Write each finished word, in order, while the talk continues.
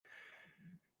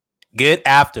Good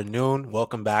afternoon.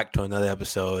 Welcome back to another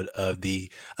episode of the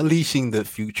Unleashing the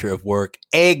Future of Work,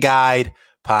 a guide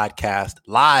podcast,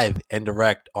 live and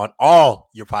direct on all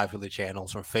your popular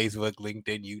channels from Facebook,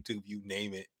 LinkedIn, YouTube, you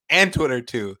name it, and Twitter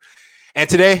too. And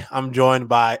today I'm joined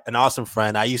by an awesome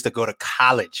friend. I used to go to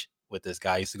college with this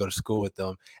guy. I used to go to school with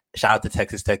them. Shout out to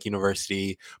Texas Tech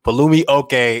University. Pelumi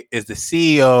Oke is the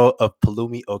CEO of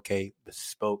Pelumi Oke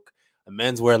Bespoke, a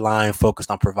menswear line focused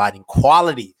on providing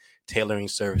quality tailoring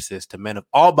services to men of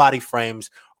all body frames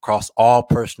across all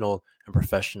personal and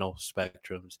professional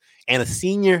spectrums, and a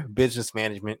senior business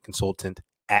management consultant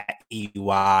at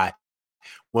EY,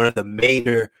 one of the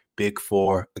major Big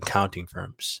Four accounting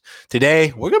firms.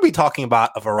 Today, we're going to be talking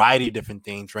about a variety of different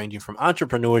things, ranging from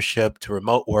entrepreneurship to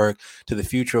remote work to the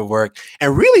future of work,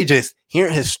 and really just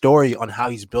hearing his story on how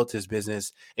he's built his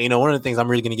business. And, one of the things I'm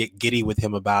really going to get giddy with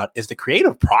him about is the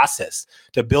creative process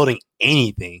to building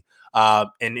anything.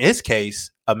 In his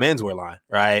case, a menswear line,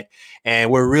 right? And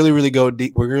we're really go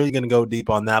deep. We're really going to go deep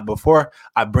on that. Before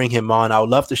I bring him on, I would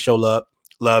love to show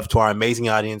love to our amazing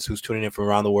audience who's tuning in from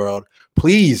around the world.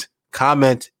 Please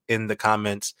comment in the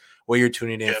comments where you're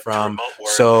tuning in from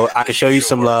so I can show you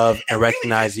some love and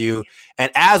recognize you.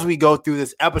 And as we go through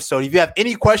this episode, if you have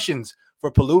any questions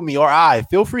for Pelumi or I,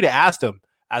 feel free to ask them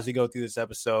as we go through this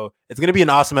episode. It's going to be an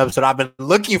awesome episode. I've been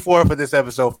looking forward for this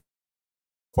episode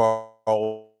for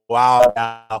a while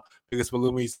now because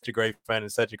Pelumi is such a great friend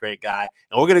and such a great guy.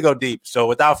 And we're going to go deep. So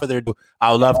without further ado,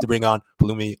 I would love to bring on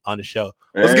Pelumi on the show.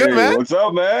 What's good, man? What's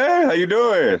up, man? How you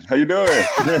doing? I'm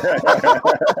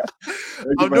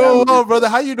doing well, brother.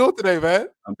 How you doing today, man?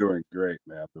 I'm doing great,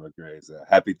 man. I'm doing great. It's a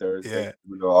happy Thursday.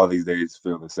 Yeah. All these days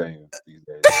feel the same these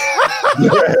days.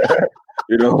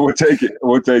 We'll take it.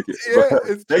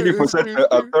 Yeah, thank you for such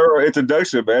a thorough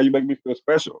introduction, man. You make me feel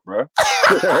special, bro.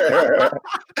 I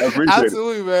appreciate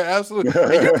Absolutely, it. Man. Absolutely.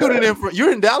 And you're tuning in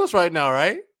you're in Dallas right now,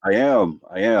 right? I am,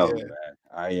 Yeah. man.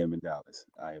 I am in Dallas.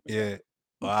 Yeah.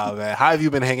 Wow, man. How have you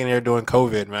been hanging there during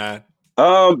COVID, man?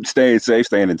 Staying safe,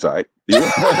 staying inside.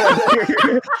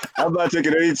 I'm not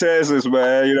taking any chances,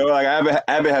 man. I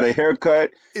haven't had a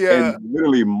haircut in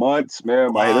literally months,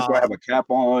 man. That's why I have a cap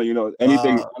on.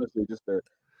 Anything honestly, just to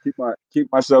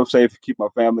keep myself safe, keep my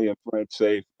family and friends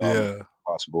safe,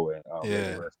 possible, and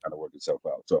the rest kind of work itself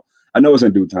out. So I know it's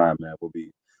in due time, man. We'll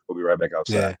be right back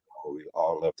outside. Yeah. What we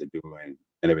all love to do and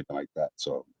everything like that.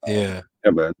 So yeah,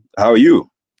 man. How are you?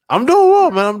 I'm doing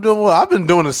well, man. I'm doing well. I've been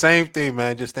doing the same thing,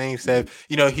 man. Just staying safe.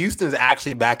 Houston's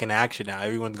actually back in action now.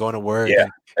 Everyone's going to work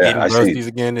and universities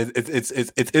again.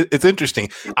 It's interesting.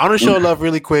 I want to show love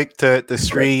really quick to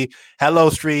Sri. Hello,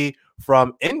 Sri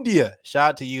from India.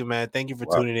 Shout out to you, man. Thank you for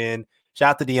tuning in.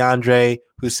 Shout out to DeAndre,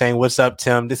 who's saying, "What's up,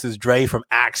 Tim? This is Dre from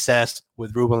Access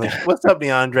with Ruben. What's up,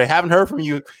 DeAndre? Haven't heard from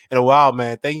you in a while,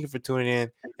 man. Thank you for tuning in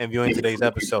and viewing today's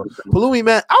episode. Pelumi,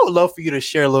 man, I would love for you to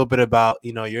share a little bit about,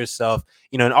 yourself,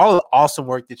 and all the awesome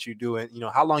work that you do and,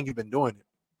 how long you've been doing it.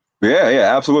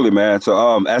 Yeah, absolutely, man.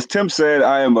 So, as Tim said,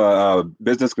 I am a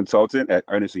business consultant at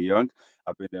Ernst & Young.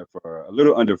 I've been there for a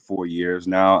little under 4 years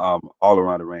now, all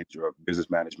around the range of business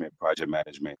management, project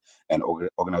management, and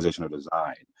organizational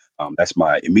design. That's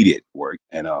my immediate work.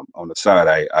 And on the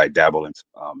side, I dabble in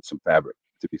some fabric,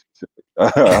 to be specific.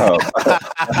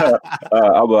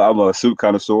 I'm a suit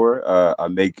connoisseur. I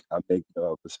make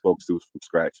bespoke suits from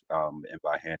scratch and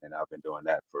by hand, and I've been doing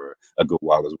that for a good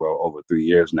while as well, over 3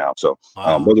 years now. So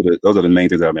those are the main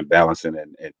things that I've been balancing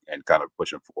and kind of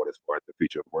pushing forward as far as the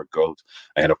future of work goes.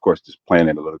 And of course, just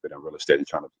planning a little bit in real estate and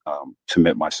trying to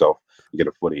commit myself and get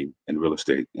a footing in real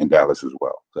estate in Dallas as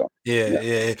well. So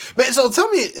yeah. But so tell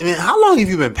me, how long have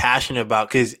you been passionate about?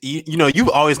 Because you've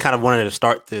always kind of wanted to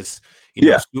start this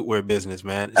streetwear business,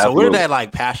 man. So Where did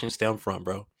that passion stem from,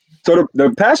 bro? So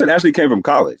the passion actually came from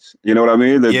college. You know what I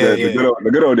mean? The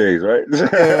good old days, right?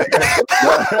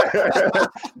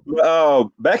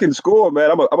 Back in school, man,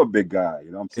 I'm a big guy.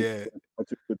 I'm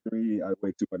 6'3", I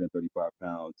weigh 235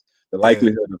 pounds. The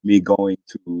likelihood of me going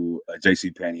to a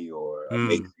JCPenney or a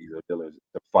Macy's or Dillard's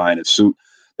to find a suit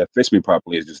that fits me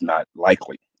properly is just not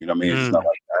likely. You know what I mean? It's just not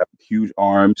like I have huge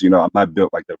arms. I'm not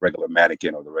built like the regular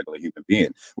mannequin or the regular human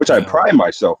being, which I pride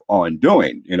myself on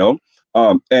doing,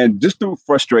 and just through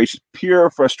pure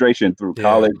frustration through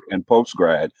college and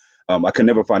post-grad, I could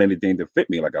never find anything to fit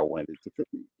me like I wanted it to fit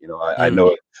me. I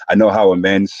know how a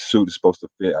men's suit is supposed to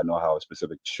fit. I know how a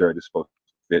specific shirt is supposed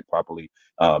to fit properly,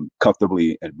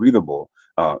 comfortably and breathable.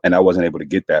 And I wasn't able to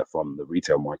get that from the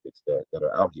retail markets that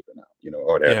are out here now,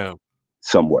 or that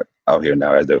somewhat out here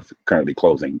now as they're currently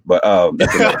closing. But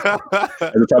that's another that's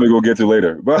a topic we'll get to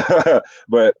later.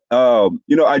 But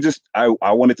you know,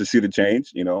 I wanted to see the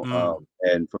change, you know,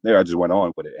 and from there I just went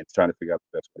on with it and trying to figure out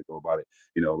the best way to go about it.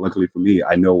 You know, luckily for me,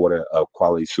 I know what a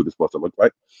quality shoot is supposed to look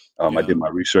like. I did my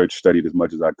research, studied as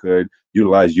much as I could,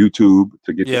 utilized YouTube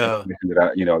to get the information that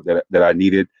I, you know, that I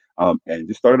needed. And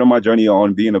just started on my journey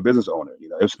on being a business owner. You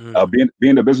know, it's,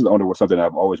 being a business owner was something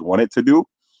I've always wanted to do.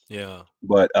 Yeah.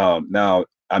 But now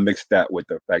I mixed that with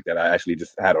the fact that I actually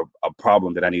just had a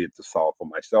problem that I needed to solve for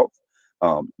myself.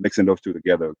 Mixing those two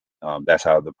together, that's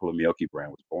how the Pelumi Oke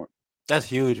brand was born. That's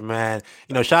huge, man.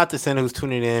 You know, shout out to Senna who's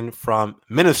tuning in from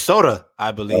Minnesota,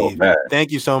 I believe. Oh,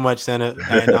 thank you so much, Senna.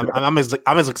 And I'm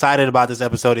as excited about this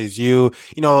episode as you.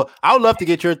 You know, I would love to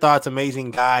get your thoughts,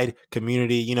 amazing guide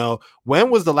community. You know, when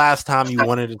was the last time you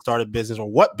wanted to start a business,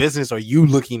 or what business are you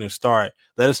looking to start?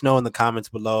 Let us know in the comments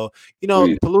below. You know,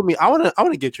 Pelumi, I want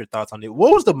to get your thoughts on it.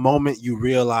 What was the moment you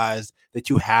realized that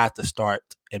you had to start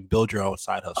and build your own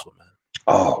side hustle, man?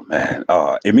 Oh man,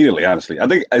 immediately, honestly. I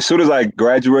think as soon as I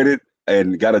graduated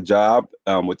and got a job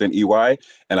within EY,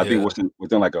 and I think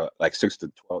within like 6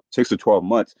 to 12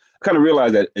 months, I kind of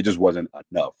realized that it just wasn't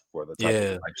enough for the type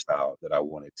of lifestyle that I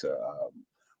wanted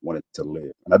to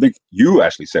live. And I think you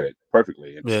actually said it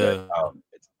perfectly. It said,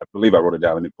 I believe I wrote it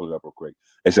down. Let me pull it up real quick.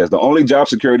 It says the only job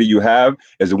security you have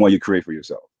is the one you create for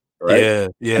yourself. Right?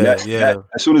 That,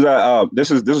 as soon as I this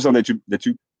is something that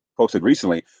you posted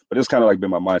recently, but it's kind of like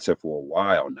been my mindset for a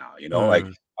while now. You know, like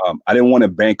I didn't want to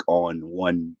bank on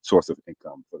one source of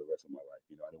income for the rest of my life.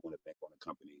 You know, I didn't want to bank on a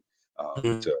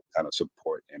company to kind of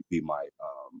support and be my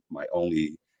my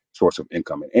only source of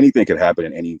income. And anything could happen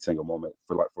in any single moment.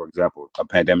 For example, a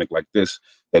pandemic like this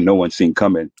that no one's seen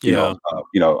coming. You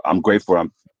know, I'm grateful.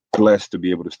 I'm blessed to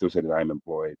be able to still say that I'm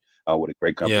employed with a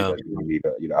great company that really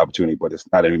need a opportunity, but it's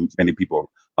not many people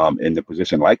in the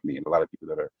position like me, and a lot of people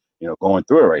that are going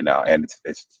through it right now, and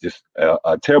it's just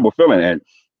a terrible feeling, and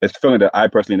it's a feeling that I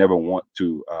personally never want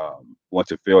to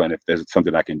feel. And if there's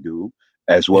something I can do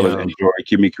as well as enjoy,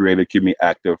 keep me creative, keep me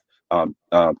active,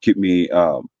 keep me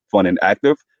fun and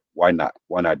active, why not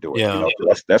do it? You know,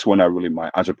 so that's when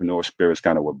my entrepreneur spirits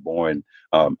kind of were born.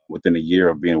 Within a year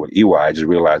of being with EY, I just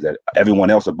realized that everyone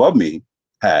else above me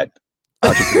had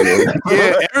entrepreneurial.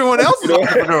 Everyone else is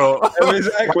entrepreneurial.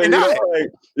 Exactly.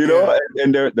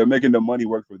 And they're making the money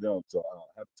work for them. So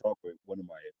I have to talk with one of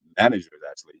my managers.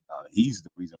 Actually, he's the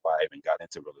reason why I even got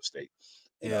into real estate.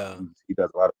 He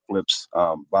does a lot of flips,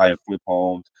 buy and flip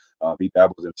homes. He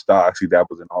dabbles in stocks. He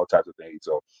dabbles in all types of things.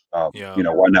 So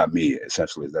why not me?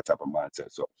 Essentially, is that type of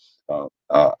mindset. So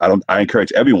I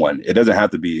encourage everyone. It doesn't have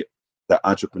to be the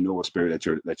entrepreneurial spirit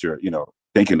that you're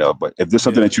thinking of, but if there's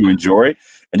something that you enjoy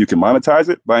and you can monetize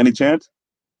it by any chance,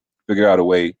 figure out a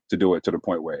way to do it to the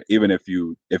point where even if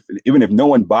no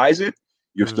one buys it,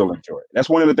 you still enjoy it. That's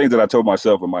one of the things that I told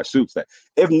myself in my suits, that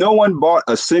if no one bought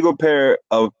a single pair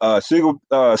of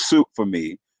suit for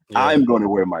me, I'm going to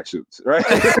wear my suits, right?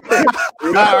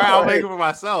 I'll make it for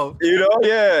myself.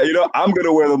 I'm going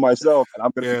to wear them myself, and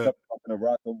I'm going to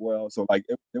rock them well. So like,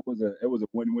 it was a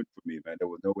win-win for me, man. There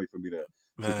was no way for me to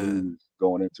lose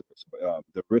going into it. So,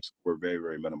 the risks were very,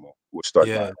 very minimal with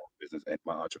starting my own business and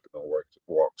my entrepreneur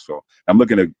walk. So I'm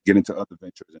looking to get into other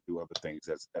ventures and do other things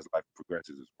as life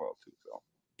progresses as well too. So.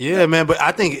 Yeah, man. But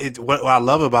I think what I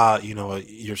love about,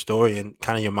 your story and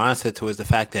kind of your mindset to it is the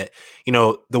fact that,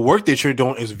 the work that you're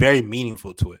doing is very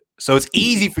meaningful to it. So it's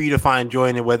easy for you to find joy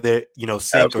in it, whether,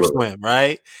 sink or swim,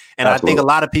 right? And I think a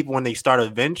lot of people, when they start a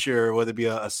venture, whether it be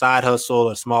a side hustle,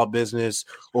 a small business,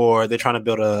 or they're trying to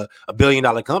build a $1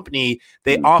 billion company,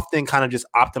 they often kind of just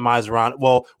optimize around,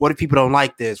 well, what if people don't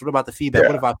like this? What about the feedback?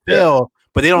 What if I fail?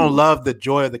 But they don't love the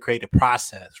joy of the creative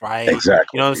process, right? Exactly.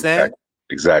 You know what I'm saying?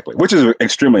 Exactly, which is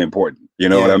extremely important. You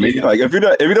know what I mean? Like if you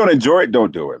don't enjoy it,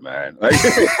 don't do it, man. Like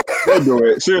don't do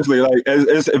it. Seriously, like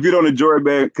if you don't enjoy it,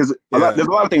 man, because there's a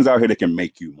lot of things out here that can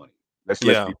make you money. Let's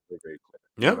be very clear.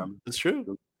 Yeah, that's true.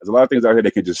 There's a lot of things out here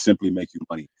that can just simply make you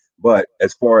money. But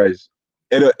as far as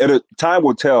time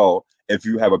will tell if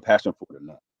you have a passion for it or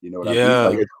not. You know what I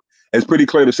mean? Like it's pretty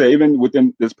clear to say, even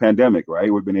within this pandemic,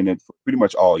 right? We've been in it for pretty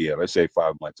much all year. Let's say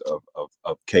 5 months of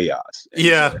chaos in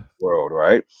the world,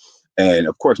 right? And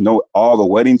of course, all the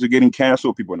weddings are getting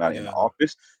canceled. People are not in the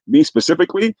office. Me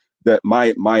specifically, that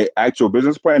my actual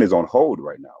business plan is on hold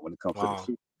right now when it comes to the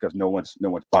suits, because no one's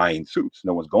buying suits.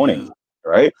 No one's going anywhere,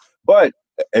 right? But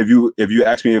if you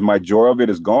ask me if my joy of it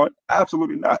is gone,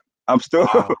 absolutely not. I'm still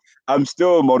I'm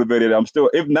still motivated. I'm still,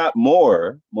 if not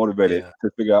more, motivated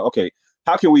to figure out, okay,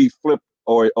 how can we flip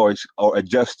or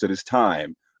adjust to this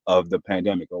time of the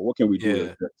pandemic, or what can we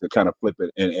do to kind of flip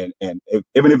it, and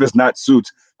even if it's not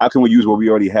suits, how can we use what we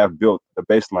already have built, the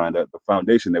baseline, the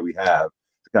foundation that we have,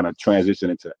 to kind of transition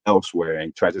into elsewhere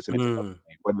and transition into other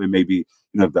things, whether it may be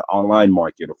the online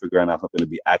market, or figuring out something to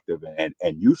be active and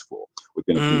useful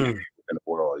within the community, within the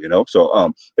world.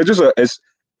 So it's just it's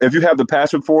if you have the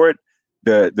passion for it,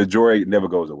 the joy never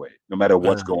goes away, no matter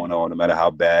what's going on, no matter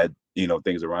how bad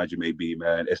things around you may be,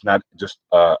 man. It's not just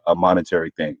a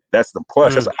monetary thing. That's the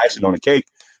plus. That's the icing on the cake,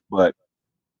 but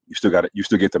you still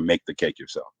get to make the cake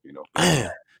yourself.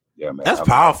 Yeah, man. That's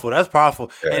powerful. That's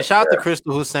powerful. Yeah, and shout out to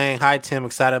Crystal, who's saying, "Hi, Tim.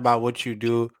 Excited about what you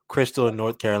do." Crystal in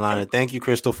North Carolina. Thank you,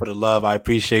 Crystal, for the love. I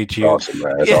appreciate you. Awesome,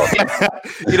 man. That's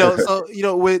awesome.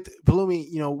 So with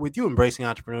Pelumi, with you embracing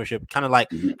entrepreneurship, kind of like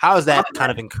how has that kind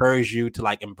of encouraged you to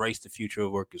like embrace the future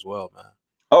of work as well, man?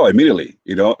 Oh, immediately.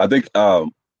 I think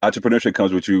entrepreneurship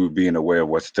comes with you being aware of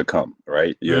what's to come,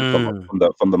 right? You're from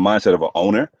the mindset of an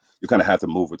owner. You kind of have to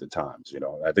move with the times.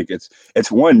 I think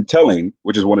it's one telling,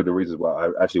 which is one of the reasons why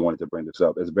I actually wanted to bring this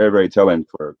up. It's very, very telling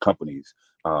for companies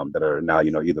that are now,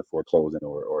 either foreclosing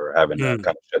or having to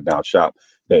kind of shut down shop,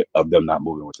 of them not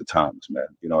moving with the times, man.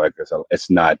 It's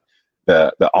not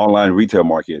the online retail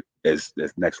market is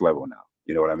next level now.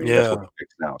 You know what I mean? Yeah. That's what it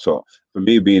is now. So for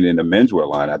me, being in the menswear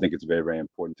line, I think it's very, very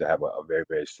important to have a very,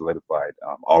 very solidified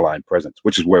online presence,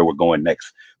 which is where we're going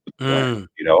next. I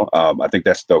think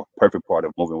that's the perfect part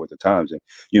of moving with the times. And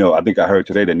I think I heard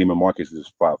today that Neiman Marcus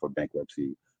just filed for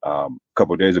bankruptcy. A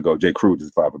couple of days ago, J. Crew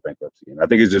just filed for bankruptcy, and I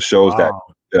think it just shows that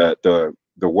the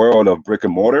world of brick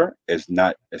and mortar it's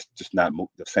just not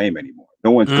the same anymore.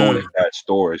 No one's going inside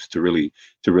stores to really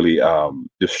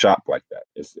just shop like that.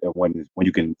 It's when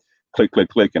you can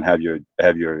click and have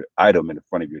your item in the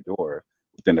front of your door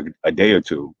within a day or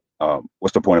two.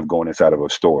 What's the point of going inside of a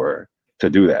store to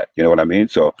do that? You know what I mean?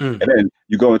 So, and then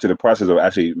you go into the process of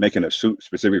actually making a suit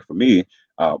specific for me.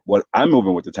 What I'm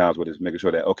moving with the times with is making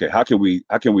sure that, okay, how can we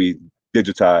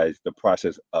digitize the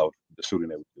process of the suiting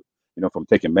that we do? From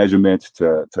taking measurements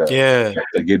to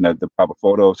getting the proper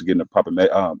photos, to getting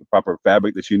the proper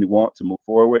fabric that you want to move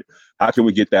forward with. How can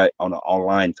we get that on an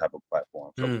online type of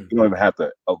platform? So you don't even have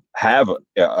to have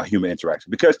a human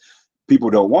interaction, because people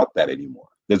don't want that anymore.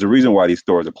 There's a reason why these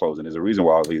stores are closing. There's a reason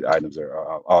why all these items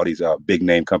all these big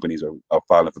name companies are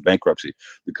filing for bankruptcy,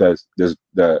 because there's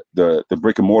the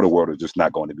brick and mortar world is just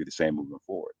not going to be the same moving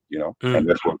forward. And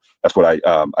that's what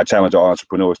I challenge all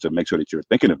entrepreneurs to make sure that you're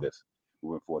thinking of this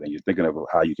moving forward, and you're thinking of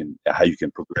how you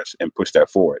can progress and push that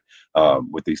forward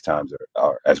with these times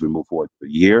as we move forward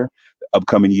the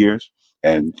upcoming years,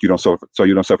 and you don't suffer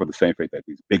the same fate that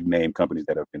these big name companies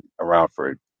that have been around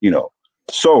for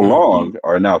so long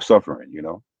are now suffering.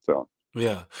 So.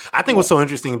 Yeah, I think what's so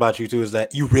interesting about you too is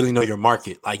that you really know your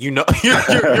market. Like you're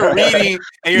reading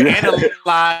and you're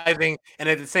analyzing, and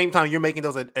at the same time you're making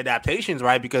those adaptations,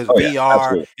 right? Because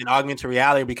VR and augmented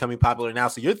reality are becoming popular now.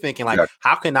 So you're thinking like,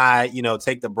 how can I,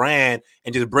 take the brand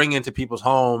and just bring into people's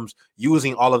homes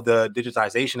using all of the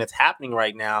digitization that's happening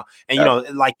right now?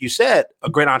 And like you said, a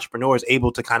great entrepreneur is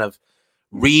able to kind of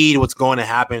read what's going to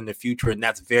happen in the future, and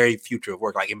that's very future of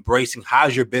work. Like embracing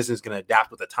how's your business going to adapt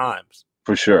with the times.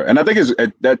 For sure. And I think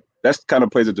that's kind of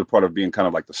plays into part of being kind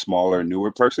of like the smaller,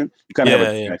 newer person. You kind of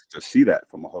have a chance to see that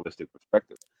from a holistic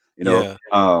perspective. The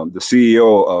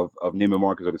CEO of Neiman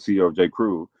Marcus or the CEO of J.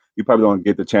 Crew, you probably don't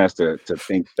get the chance to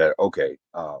think that, okay,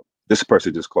 this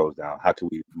person just closed down. How can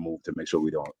we move to make sure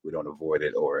we don't avoid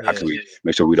it, or how can we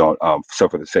make sure we don't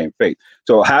suffer the same fate?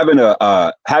 So having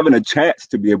a chance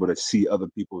to be able to see other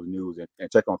people's news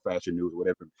and check on fashion news,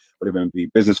 whatever it be,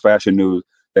 business fashion news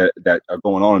that are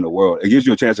going on in the world, it gives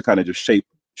you a chance to kind of just shape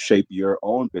your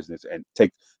own business and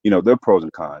take their pros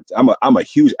and cons. I'm a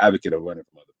huge advocate of learning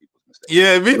from other people's mistakes.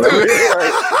 Yeah, me too.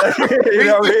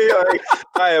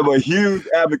 I am a huge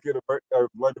advocate of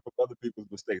learning from other people's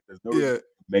mistakes. There's no reason to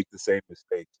make the same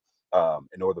mistakes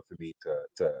in order for me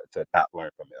to not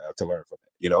learn from it, to learn from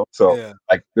it. So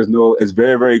like it's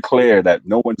very, very clear that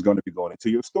no one's going to be going into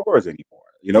your stores anymore.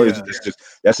 It's just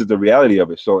that's just the reality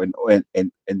of it. So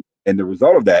and the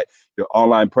result of that, your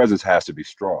online presence has to be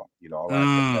strong.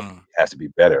 Online presence has to be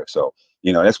better. So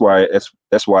that's why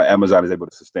Amazon is able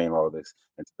to sustain all of this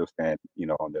and still stand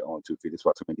on their own 2 feet. That's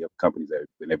why so many other companies have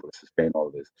been able to sustain all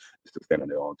of this and still stand on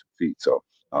their own 2 feet. So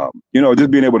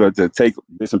just being able to take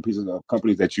bits and pieces of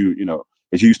companies that you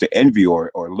used to envy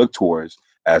or look towards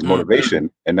as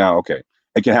motivation, and now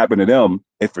it can happen to them,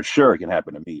 and for sure it can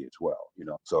happen to me as well.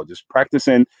 So just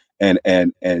practicing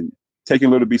and taking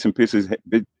little bits and pieces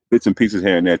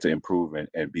here and there to improve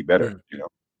and be better.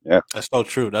 Yeah. That's so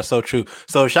true. That's so true.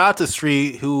 So shout out to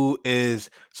Sri,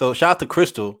 shout out to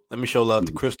Crystal. Let me show love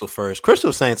to Crystal first.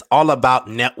 Crystal saying it's all about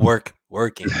network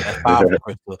working. That's powerful,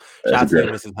 Crystal. Shout That's out to you,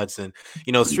 great. Mrs. Hudson.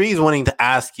 Sri's wanting to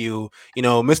ask you,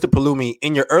 Mr. Palumi,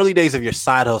 in your early days of your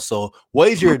side hustle, what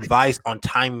is your advice on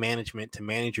time management to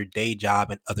manage your day job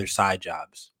and other side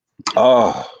jobs?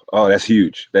 Oh, that's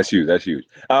huge. That's huge. That's huge.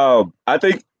 I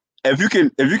think if you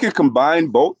can combine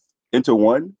both into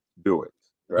one, do it.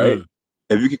 Right. Mm,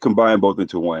 If you can combine both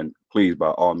into one, please, by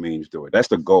all means, do it. That's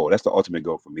the goal. That's the ultimate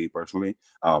goal for me personally.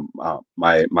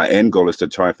 My end goal is to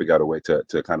try and figure out a way to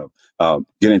kind of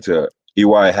get into.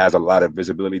 EY has a lot of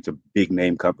visibility to big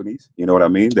name companies. You know what I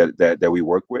mean? That we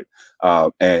work with,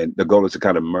 and the goal is to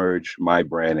kind of merge my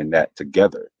brand and that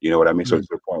together. You know what I mean? So mm, it's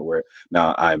to the point where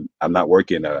now I'm not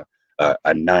working a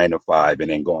 9 to 5 and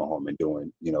then going home and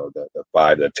doing the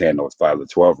 5 to 10 or 5 to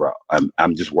 12 route.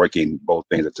 I'm just working both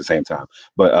things at the same time.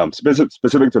 But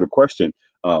specific to the question,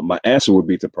 my answer would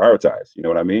be to prioritize. You know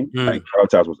what I mean? Like mm,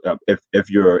 prioritize was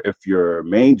if your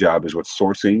main job is with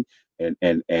sourcing and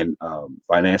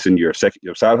financing your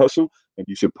side hustle, and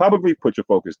you should probably put your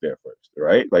focus there first,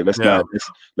 right? Like yeah.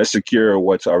 let's secure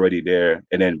what's already there,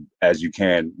 and then as you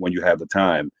can when you have the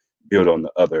time, build on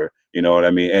the other. You know what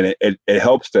I mean? And it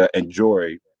helps to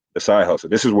enjoy the side hustle.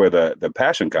 This is where the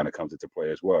passion kind of comes into play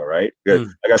as well, right? Because,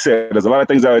 Mm. like I said, there's a lot of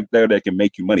things out there that can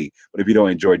make you money, but if you don't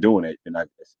enjoy doing it,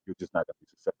 you're just not going to be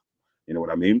successful. You know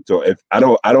what I mean? So if I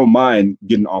don't mind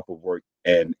getting off of work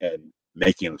and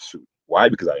making a suit. Why?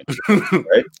 Because I enjoy it,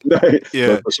 right? But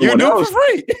Yeah. for You someone do it for else,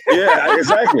 free. yeah,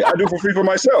 exactly. I do for free for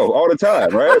myself all the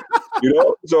time, right?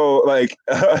 So like,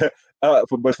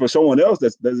 but for someone else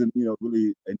that doesn't,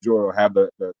 really enjoy or have the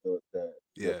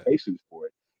Yeah. patience for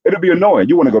it, it'll be annoying.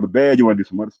 You want to go to bed, you want to do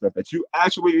some other stuff that you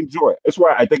actually enjoy. That's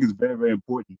why I think it's very, very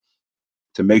important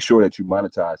to make sure that you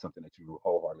monetize something that you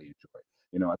wholeheartedly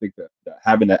enjoy. I think that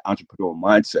having that entrepreneurial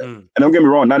mindset, Mm. and don't get me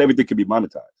wrong, not everything can be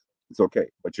monetized. It's okay,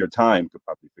 but your time could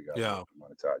probably figure out a way Yeah. to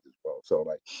monetize as well. So,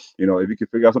 like, if you can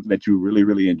figure out something that you really,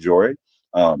 really enjoy,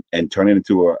 and turn it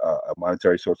into a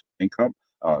monetary source of income,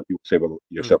 you will save Mm.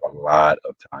 yourself a lot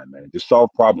of time, man. Just solve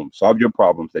your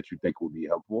problems that you think will be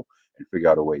helpful, and figure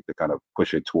out a way to kind of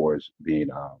push it towards being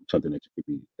something that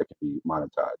can be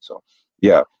monetized. So,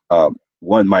 yeah,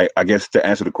 one might, I guess, to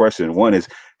answer the question, one is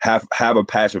have a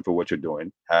passion for what you're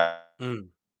doing. Mm.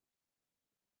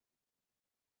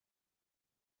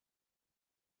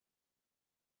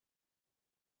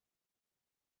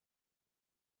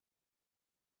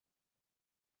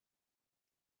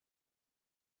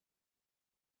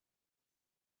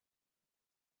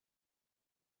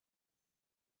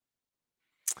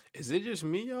 Is it just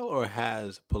me, yo, or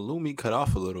has Palumi cut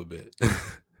off a little bit?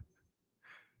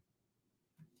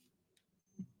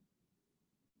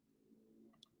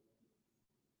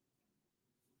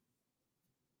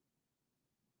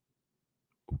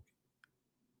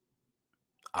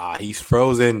 He's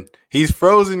frozen. He's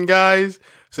frozen, guys.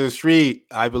 So, Street,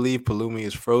 I believe Palumi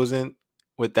is frozen.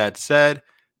 With that said,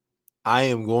 I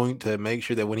am going to make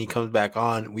sure that when he comes back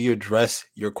on, we address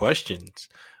your questions.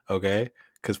 Okay?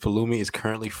 Because Palumi is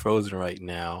currently frozen right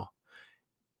now.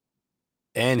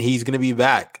 And he's going to be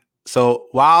back. So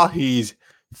while he's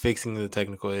fixing the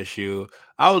technical issue,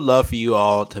 I would love for you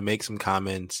all to make some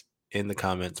comments in the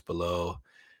comments below.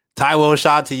 Taiwo,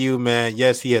 shout to you, man.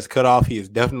 Yes, he has cut off. He is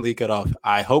definitely cut off.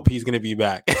 I hope he's going to be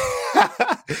back.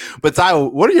 But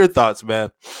Taiwo, what are your thoughts,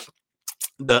 man?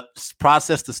 The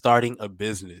process to starting a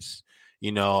business,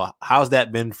 how's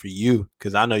that been for you?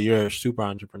 Because I know you're a super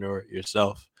entrepreneur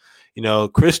yourself.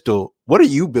 Crystal, what are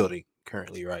you building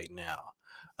currently right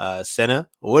now? Senna,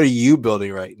 what are you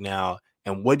building right now?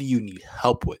 And what do you need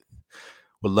help with?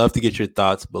 Would love to get your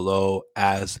thoughts below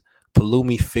as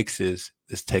Palumi fixes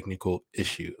this technical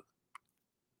issue.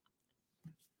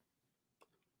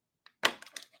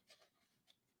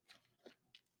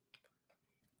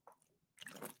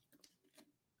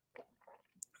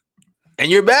 And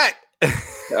you're back.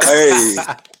 Hey,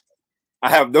 I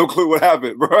have no clue what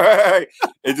happened, bro.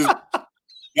 It just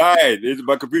died.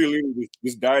 My computer literally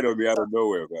just died on me out of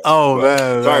nowhere, man. Oh, But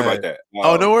man. sorry about that.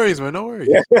 Oh, no worries, man. No worries.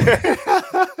 My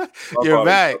You're apologies.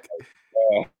 back.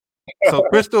 So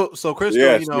Crystal,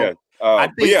 Yes, yes. But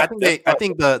yeah, that's I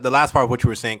think the last part of what you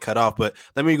were saying cut off, but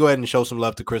let me go ahead and show some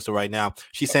love to Crystal right now.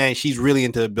 She's saying she's really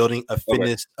into building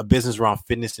okay. a business around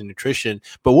fitness and nutrition.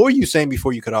 But what were you saying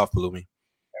before you cut off, Palumi?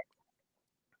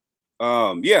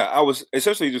 Yeah, I was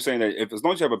essentially just saying that if as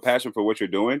long as you have a passion for what you're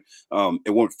doing,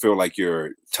 it won't feel like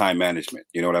your time management.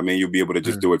 You know what I mean? You'll be able to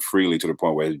just do it freely to the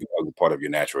point where it becomes a part of your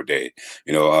natural day.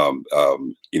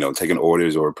 Taking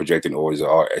orders or projecting orders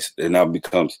it now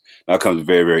comes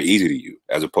very, very easy to you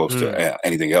as opposed to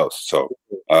anything else. So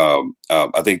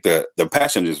I think the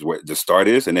passion is where the start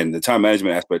is, and then the time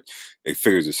management aspect, it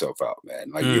figures itself out,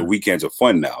 man. Like your weekends are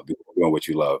fun now. Doing what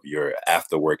you love. Your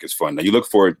after work is fun. Now you look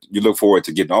forward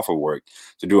to getting off of work,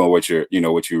 to doing what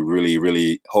you really,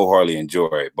 really wholeheartedly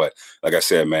enjoy. But like I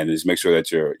said, man, just make sure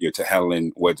that you're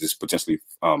handling what is potentially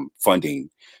funding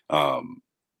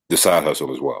the side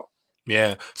hustle as well.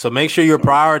 Yeah. So make sure you're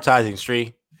prioritizing,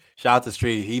 Sri. Shout out to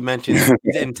Sri. He mentioned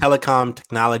he's in telecom,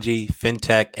 technology,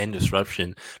 fintech, and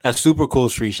disruption. That's super cool,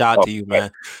 Sri. Shout out to you, man.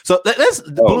 So let's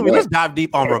dive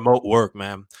deep on remote work,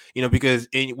 man. Because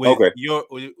in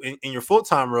your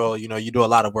full-time role, you do a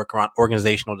lot of work around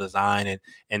organizational design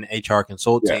and HR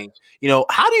consulting. Yeah.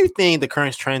 How do you think the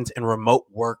current trends in remote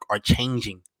work are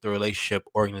changing the relationship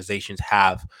organizations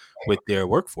have with their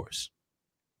workforce?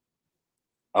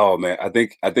 Oh man, I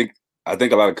think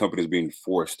a lot of companies being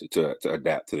forced to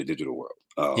adapt to the digital world.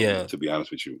 To be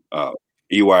honest with you,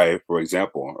 EY, for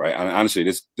example, right? And honestly,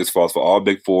 this falls for all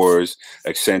Big Fours,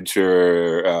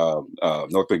 Accenture,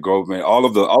 Northrop Grumman, all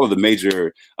of the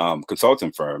major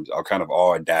consulting firms are kind of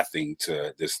all adapting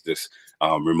to this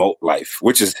remote life,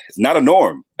 which is not a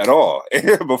norm at all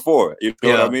before. You know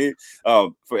what I mean?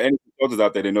 For any consultants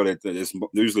out there, they know that it's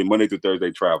usually Monday through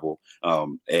Thursday travel,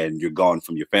 and you're gone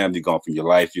from your family, gone from your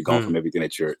life, you're gone from everything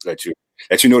that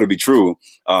you know to be true,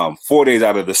 4 days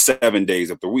out of the 7 days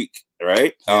of the week,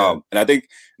 right? And I think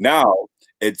now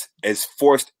it's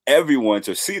forced everyone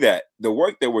to see that the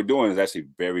work that we're doing is actually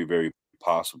very, very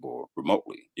possible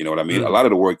remotely. You know what I mean? A lot of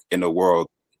the work in the world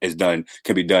can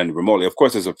be done remotely. Of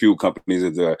course, there's a few companies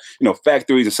that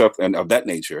factories and stuff and of that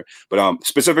nature. But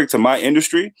specific to my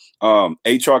industry,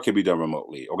 HR can be done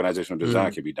remotely. Organizational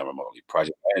design can be done remotely.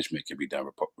 Project management can be done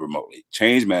remotely.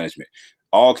 Change management,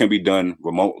 all can be done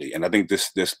remotely. And I think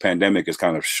this pandemic is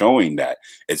kind of showing that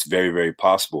it's very, very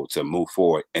possible to move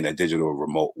forward in a digital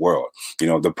remote world.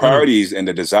 The priorities and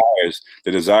the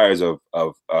desires of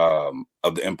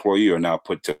the employee are now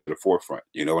put to the forefront.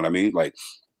 You know what I mean? Like,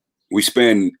 we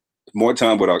spend more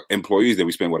time with our employees than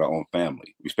we spend with our own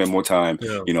family. We spend more time,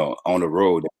 on the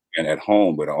road and at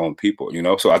home with our own people,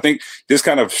 So I think this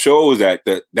kind of shows that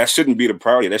that shouldn't be the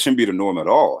priority. That shouldn't be the norm at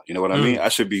all. You know what I mean? I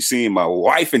should be seeing my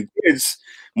wife and kids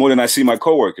more than I see my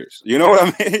coworkers. You know what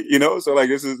I mean? So like,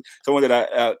 this is someone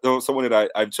that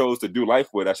I chose to do life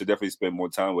with. I should definitely spend more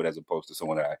time with, as opposed to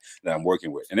someone that I'm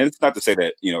working with. And then it's not to say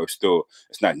that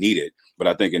it's not needed, but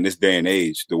I think in this day and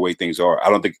age, the way things are, I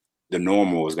don't think the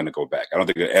normal is going to go back. I don't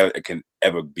think it can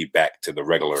ever be back to the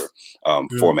regular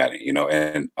formatting,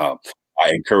 And I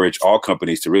encourage all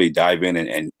companies to really dive in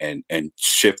and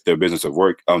shift their business of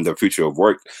work, the future of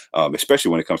work,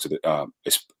 especially when it comes to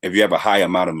if you have a high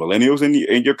amount of millennials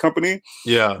in your company.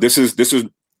 Yeah, this is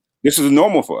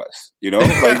normal for us,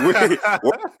 Like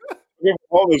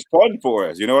home is fun for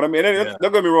us, you know what I mean? And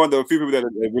don't get me wrong, there are a few people that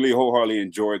really wholeheartedly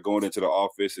enjoy going into the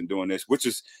office and doing this, which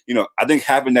is, I think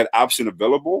having that option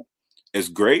available is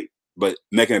great, but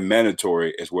making it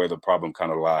mandatory is where the problem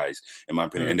kind of lies, in my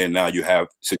opinion. And then now you have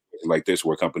situations like this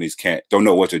where companies don't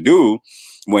know what to do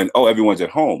when everyone's at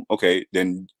home. Okay,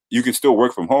 then you can still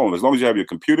work from home as long as you have your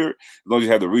computer, as long as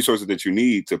you have the resources that you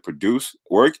need to produce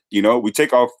work. We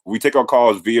take our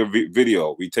calls via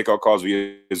video, we take our calls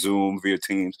via Zoom, via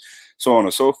Teams, so on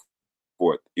and so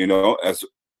forth. As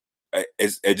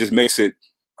it just makes it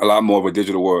a lot more of a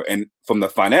digital world. And from the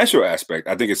financial aspect,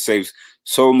 I think it saves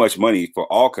so much money for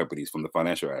all companies from the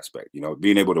financial aspect.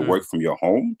 Being able to work from your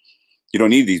home. You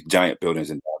don't need these giant buildings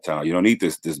in downtown. You don't need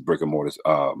this brick and mortar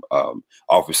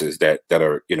offices that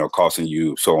are costing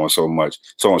you so on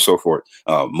and so forth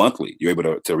monthly. You're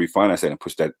able to refinance that and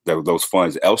push those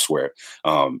funds elsewhere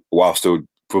while still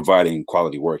providing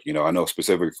quality work. I know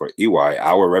specifically for EY,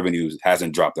 our revenues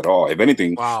hasn't dropped at all. If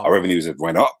anything, our revenues have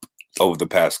went up over the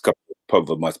past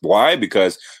couple of months. Why?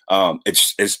 Because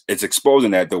it's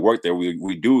exposing that the work that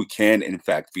we do can in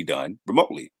fact be done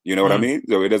remotely. You know what I mean?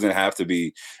 So it doesn't have to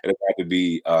be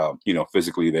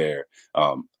physically there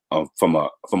from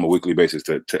a weekly basis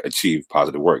to achieve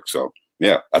positive work. So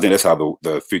yeah, I think that's how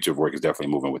the future of work is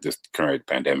definitely moving with this current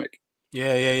pandemic.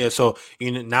 Yeah. So,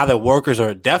 now that workers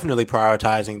are definitely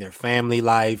prioritizing their family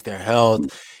life, their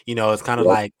health, it's kind of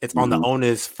like it's on the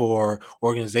onus for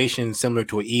organizations similar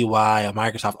to an EY, a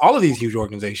Microsoft, all of these huge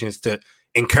organizations to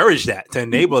encourage that, to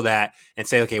enable that and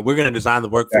say, okay, we're going to design the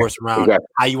workforce around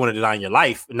how you want to design your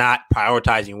life, not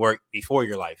prioritizing work before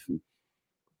your life.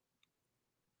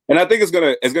 And I think it's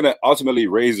gonna ultimately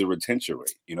raise the retention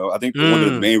rate. I think one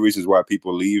of the main reasons why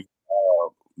people leave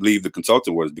the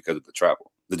consulting world is because of the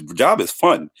travel. The job is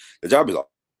fun. The job is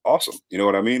awesome. You know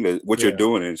what I mean? What you're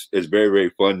doing is very,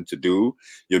 very fun to do.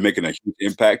 You're making a huge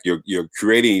impact. You're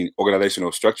creating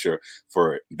organizational structure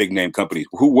for big name companies.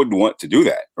 Who wouldn't want to do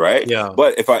that, right? Yeah.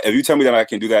 But if you tell me that I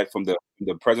can do that from the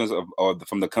presence of, or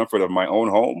from the comfort of my own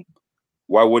home,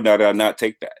 why wouldn't I not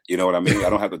take that? You know what I mean? I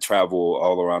don't have to travel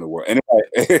all around the world, and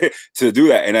to do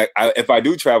that. And if I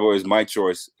do travel, is my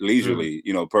choice leisurely,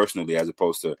 personally, as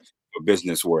opposed to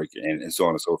business work and so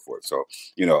on and so forth. So,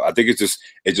 I think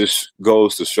it just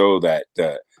goes to show that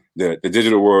the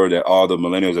digital world that all the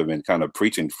millennials have been kind of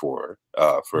preaching for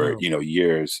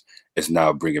years is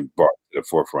now brought to the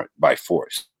forefront by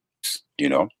force.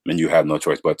 And you have no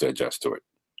choice but to adjust to it.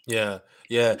 Yeah.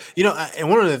 Yeah. And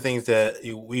one of the things that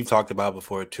we've talked about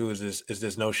before too is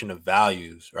this notion of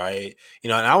values, right?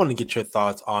 And I want to get your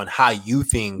thoughts on how you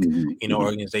think,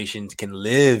 organizations can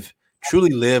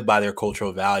truly live by their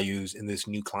cultural values in this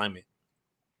new climate.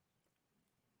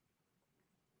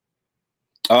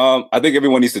 I think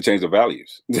everyone needs to change their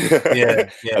values. Yeah.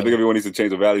 I think everyone needs to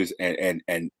change their values and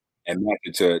match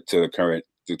it to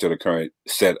the current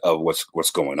set of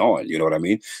what's going on. You know what I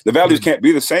mean? The values can't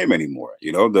be the same anymore.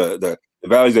 The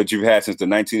values that you've had since the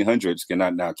 1900s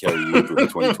cannot now carry you through the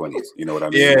 2020s. You know what I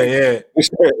mean? Yeah.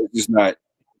 It's just not.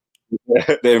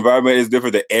 The environment is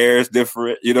different. The air is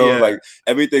different. Like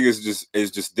everything is just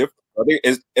different. I think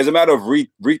it's a matter of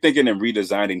rethinking and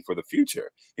redesigning for the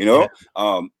future.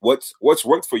 What's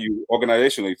worked for you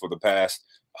organizationally for the past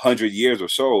 100 years or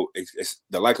so, it's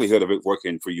the likelihood of it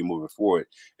working for you moving forward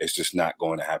is just not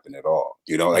going to happen at all.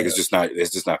 It's just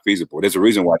not feasible. There's a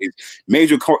reason why these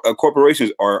major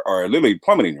corporations are literally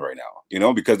plummeting right now.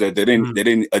 Because they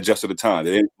didn't adjust to the time.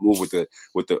 They didn't move with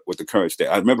the current state.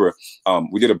 I remember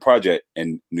we did a project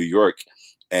in New York,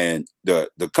 and the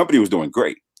company was doing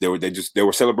great. They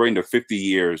were celebrating their 50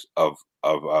 years of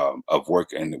work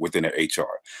and within their HR.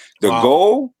 The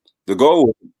goal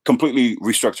was completely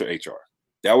restructure HR.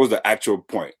 That was the actual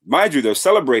point. Mind you, they're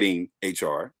celebrating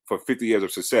HR for 50 years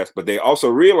of success, but they also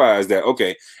realized that,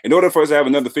 okay, in order for us to have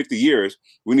another 50 years,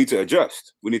 we need to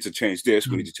adjust. We need to change this.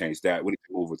 We need to change that. We need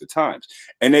to move with the times.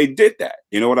 And they did that.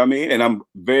 You know what I mean? And I'm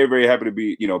very, very happy to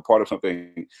be, part of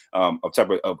something of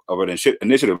an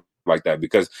initiative like that,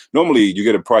 because normally you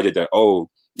get a project that,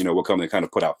 we're coming to kind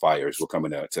of put out fires. We're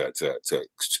coming to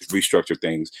restructure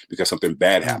things because something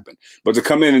bad happened. But to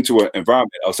come into an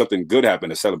environment of something good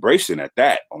happened, a celebration at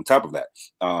that, on top of that,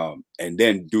 and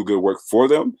then do good work for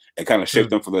them and kind of shape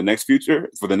them for the next future,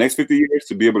 for the next 50 years,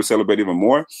 to be able to celebrate even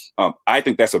more. I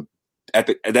think that's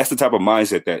that's the type of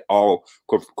mindset that all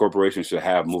corporations should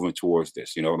have moving towards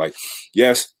this.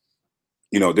 Yes,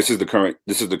 this is the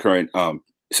current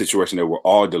situation that we're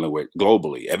all dealing with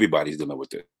globally. Everybody's dealing with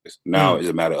this. Now is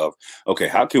a matter of, okay,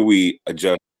 how can we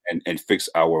adjust and fix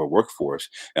our workforce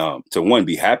to, one,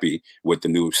 be happy with the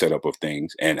new setup of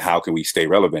things, and how can we stay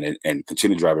relevant and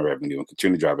continue driving revenue and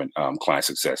continue driving client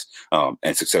success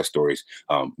and success stories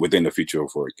within the future of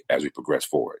work as we progress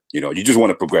forward. You just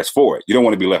want to progress forward. You don't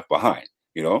want to be left behind.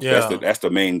 That's the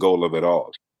main goal of it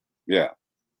all. Yeah.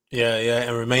 Yeah,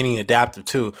 and remaining adaptive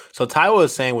too. So Taiwo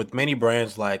is saying, with many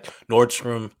brands like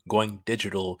Nordstrom going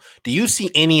digital, do you see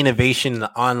any innovation in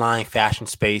the online fashion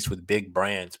space with big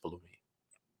brands, Pelumi?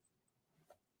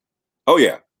 Oh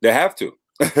yeah, they have to.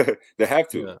 They have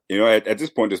to. Yeah. At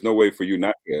this point, there's no way for you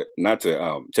not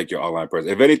to take your online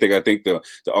presence. If anything, I think the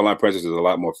online presence is a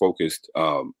lot more focused.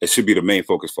 It should be the main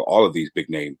focus for all of these big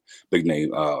name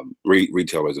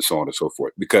retailers and so on and so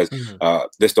forth, because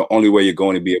that's the only way you're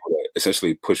going to be able to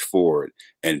essentially push forward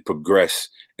and progress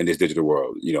in this digital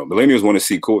world. Millennials want to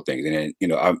see cool things, and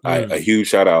then a huge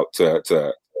shout out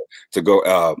to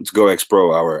Go X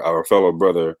Pro, our fellow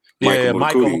brother Michael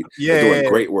Mutakudi, is doing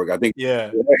great work. I think. Yeah.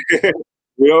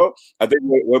 I think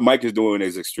what Mike is doing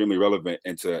is extremely relevant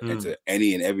into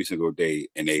any and every single day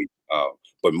and age,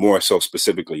 but more so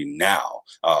specifically now.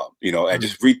 And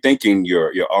just rethinking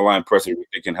your online presence,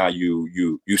 rethinking how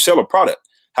you sell a product,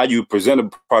 how you present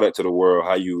a product to the world,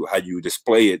 how you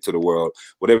display it to the world,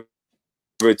 whatever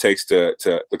it takes to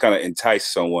kind of entice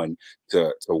someone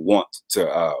to want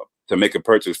to make a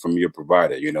purchase from your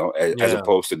provider, as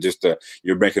opposed to just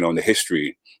you're banking on the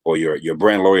history or your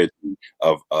brand loyalty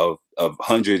of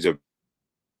hundreds of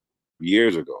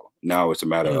years ago. Now it's a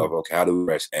matter of, okay, how do we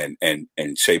rest and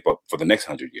shape up for the next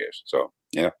 100 years? So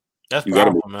yeah, you got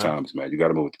to move with the times, man. You got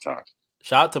to move with the times.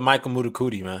 Shout out to Michael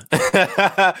Mutakudi, man.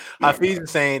 Hafiz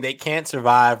is saying they can't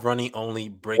survive running only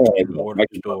brick and mortar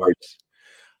stores.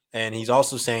 And he's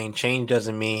also saying change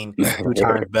doesn't mean 2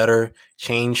 times better.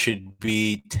 Change should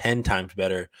be 10 times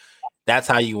better. That's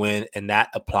how you win. And that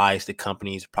applies to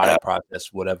companies, product,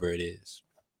 process, whatever it is.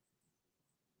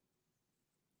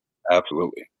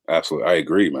 Absolutely. Absolutely. I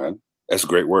agree, man. That's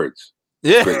great words.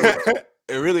 Yeah. Great words.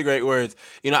 Really great words.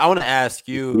 I want to ask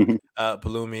you,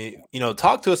 Pelumi,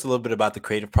 talk to us a little bit about the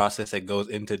creative process that goes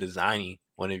into designing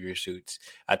one of your suits.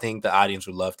 I think the audience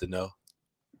would love to know.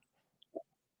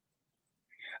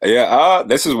 Yeah,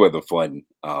 this is where the fun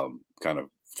kind of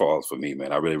falls for me,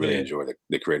 man. I really enjoy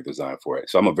the creative design for it.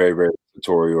 So I'm a very, very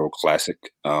tutorial, classic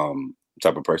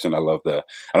type of person. I love I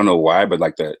don't know why, but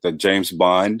like the James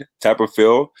Bond type of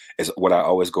feel is what I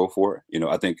always go for.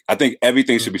 I think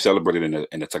everything should be celebrated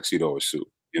in a tuxedo or suit.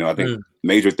 I think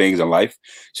major things in life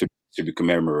should be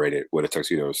commemorated with a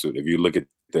tuxedo or suit. If you look at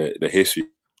the history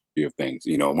of things,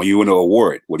 when you win an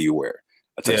award, what do you wear?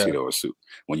 A tuxedo or suit.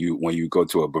 When you go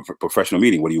to a professional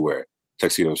meeting, what do you wear?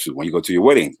 Tuxedo suit. When you go to your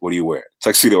wedding, what do you wear?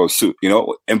 Tuxedo or suit.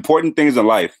 Important things in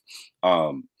life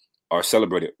are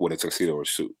celebrated with a tuxedo or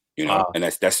suit. And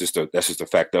that's just a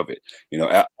fact of it.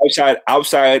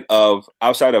 Outside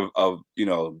of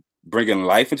bringing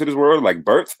life into this world, like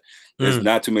birth, there's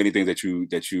not too many things that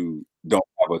you don't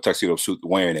have a tuxedo suit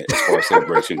wearing it as far as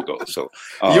celebration goes. So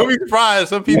you'll be surprised.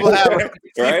 Some people have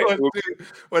right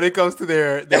when it comes to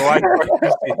their white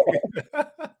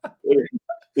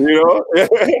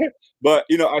But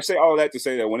I say all that to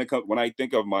say that when I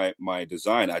think of my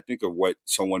design, I think of what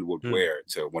someone would wear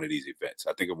to one of these events.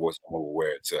 I think of what someone would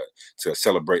wear to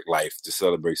celebrate life, to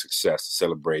celebrate success, to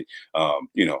celebrate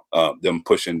them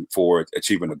pushing forward,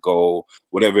 achieving a goal,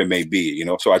 whatever it may be.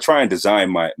 So I try and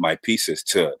design my pieces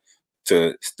to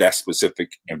that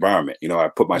specific environment. I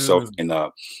put myself in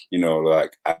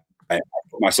I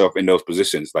put myself in those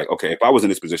positions. Like, okay, if I was in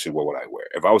this position, what would I wear?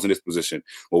 If I was in this position,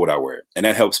 what would I wear? And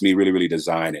that helps me really, really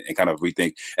design it and kind of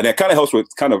rethink. And that kind of helps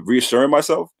with kind of reassuring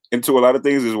myself into a lot of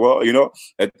things as well.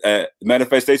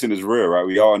 Manifestation is real, right?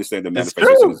 We all understand that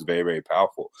manifestation is very, very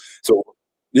powerful. So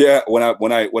yeah, when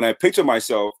I picture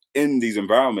myself in these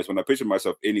environments, when I picture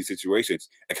myself in these situations,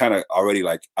 I kind of already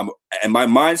and my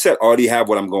mindset already have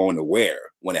what I'm going to wear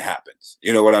when it happens.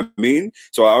 You know what I mean?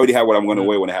 So I already have what I'm going to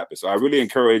wear when it happens. So I really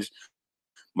encourage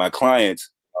my clients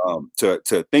to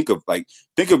think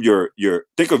of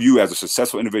you as a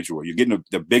successful individual. You're getting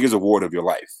the biggest award of your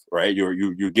life, right?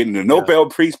 You're getting the Nobel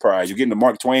Peace Prize. You're getting the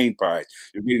Mark Twain Prize.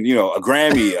 You're getting a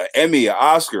Grammy, an Emmy, an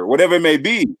Oscar, whatever it may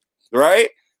be, right?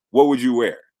 What would you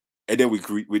wear? And then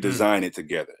we design it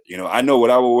together. I know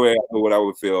what I would wear. I know what I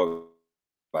would feel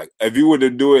like. If you were to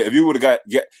do it, if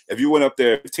you went up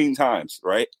there 15 times,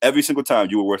 right? Every single time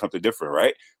you would wear something different,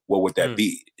 right? What would that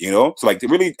be? So like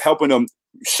really helping them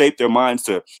shape their minds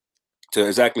to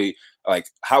exactly like,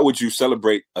 how would you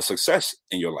celebrate a success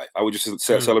in your life? How would you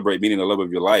celebrate meeting the love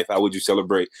of your life? How would you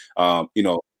celebrate,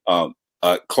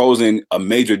 closing a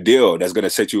major deal that's going to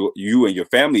set you and your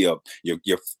family up,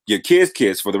 your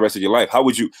kids for the rest of your life? How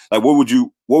would you what would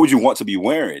you want to be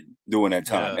wearing during that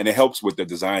time? And it helps with the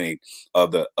designing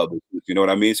of the you know what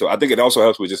I mean? So I think it also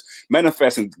helps with just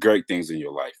manifesting great things in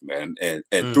your life, man, and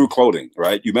through clothing,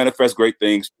 right? You manifest great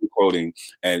things through clothing,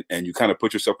 and you kind of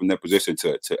put yourself in that position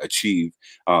to achieve.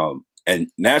 And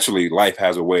naturally, life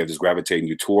has a way of just gravitating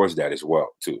you towards that as well,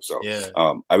 too. So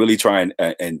I really try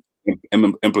and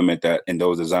implement that in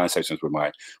those design sessions with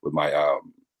my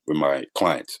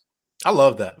clients. I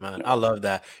love that, man. I love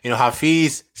that.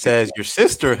 Hafiz says your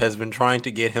sister has been trying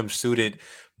to get him suited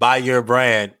by your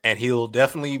brand, and he'll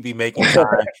definitely be making time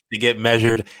to get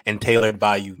measured and tailored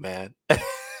by you, man.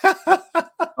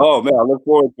 Oh man, I look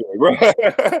forward to it, bro.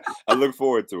 I look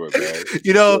forward to it, man.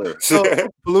 So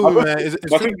Pelumi, man, it's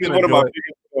really one of my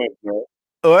biggest fans, man.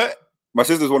 What? My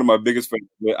sister's one of my biggest fans.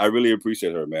 I really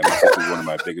appreciate her, man. My sister's one of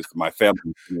my biggest, my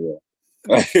family.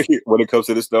 When it comes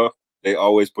to this stuff, they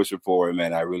always push it forward,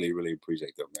 man. I really, really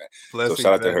appreciate them, man. Blessings, so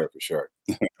shout out to her for sure.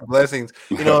 Blessings.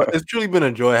 It's truly been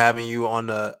a joy having you on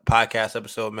the podcast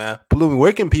episode, man. Pelumi,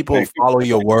 where can people follow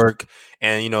your work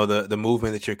and the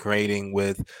movement that you're creating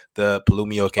with the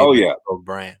Pelumi Oke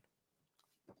brand?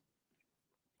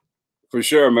 For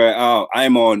sure, man. I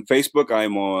am on Facebook. I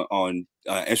am on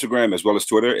Instagram as well as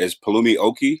Twitter as Pelumi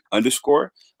Oke _. And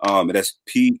that's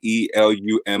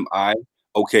PELUMI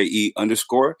OKE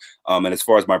 _. And as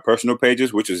far as my personal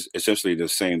pages, which is essentially the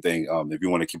same thing, if you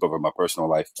want to keep up with my personal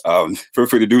life, feel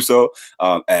free to do so.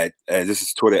 At this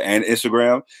is Twitter and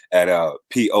Instagram at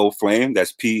POFlame.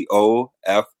 That's POFLAME.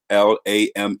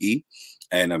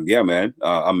 And yeah, man,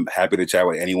 I'm happy to chat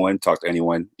with anyone, talk to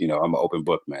anyone. I'm an open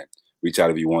book, man. Reach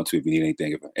out if you want to. If you need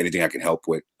anything, if anything I can help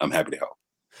with, I'm happy to help.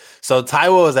 So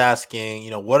Taiwo is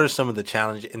asking, what are some of the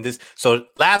challenges in this? So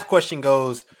last question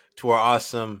goes to our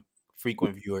awesome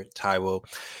frequent viewer, Taiwo.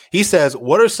 He says,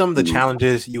 what are some of the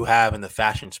challenges you have in the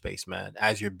fashion space, man,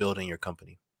 as you're building your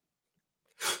company?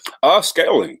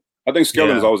 Scaling. I think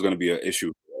scaling is always going to be an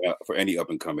issue for any up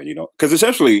and coming, because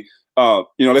essentially,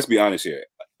 let's be honest here.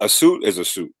 A suit is a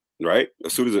suit, right? A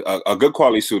suit is a good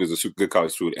quality suit is a good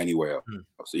quality suit anywhere else.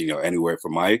 So, anywhere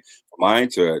from mine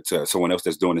to someone else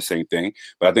that's doing the same thing.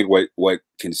 But I think what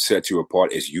can set you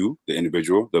apart is you, the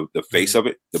individual, the face of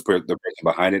it, the person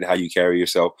behind it, how you carry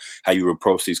yourself, how you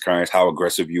approach these clients, how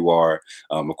aggressive you are.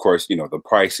 Of course, the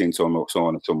pricing, so on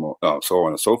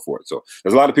and so forth. So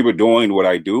there's a lot of people doing what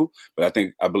I do, but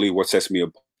I believe what sets me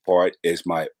apart is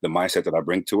the mindset that I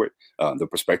bring to it, the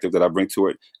perspective that I bring to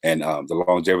it, and the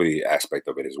longevity aspect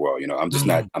of it as well.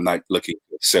 I'm not looking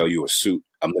to sell you a suit.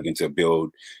 I'm looking to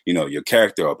build, your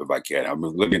character up if I can. I'm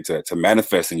looking to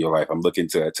manifest in your life. I'm looking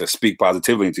to speak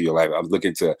positivity into your life. I'm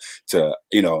looking to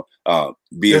be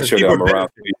sure that I'm around.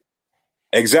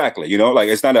 Exactly.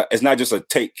 It's not just a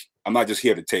take. I'm not just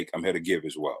here to take. I'm here to give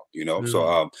as well.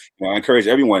 So I encourage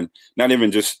everyone, not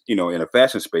even just in a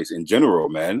fashion space in general,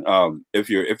 man. If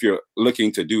you're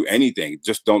looking to do anything,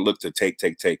 just don't look to take.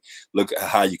 Look at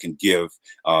how you can give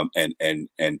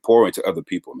and pour into other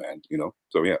people, man.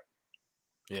 So yeah.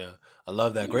 Yeah, I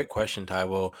love that. Great question,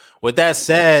 Taiwo. With that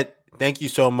said, thank you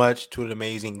so much to the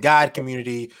amazing guide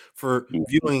community for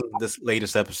viewing this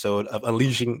latest episode of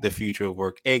Unleashing the Future of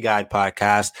Work, a Guide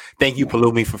podcast. Thank you,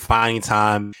 Pelumi, for finding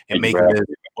time and making this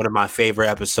one of my favorite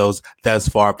episodes thus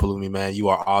far, Pelumi, man. You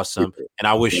are awesome. And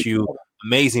I wish you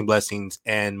amazing blessings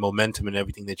and momentum and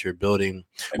everything that you're building.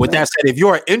 With that said, if you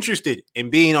are interested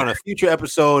in being on a future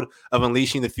episode of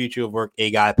Unleashing the Future of Work, a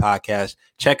Guide podcast,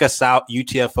 check us out,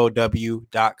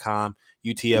 UTFOW.com.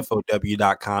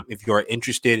 UTFOW.com if you are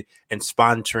interested in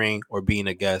sponsoring or being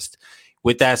a guest.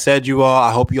 With that said, you all,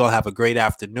 I hope you all have a great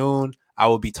afternoon. I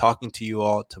will be talking to you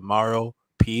all tomorrow.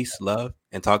 Peace, love,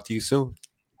 and talk to you soon.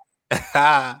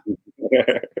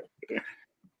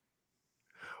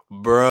 Bro.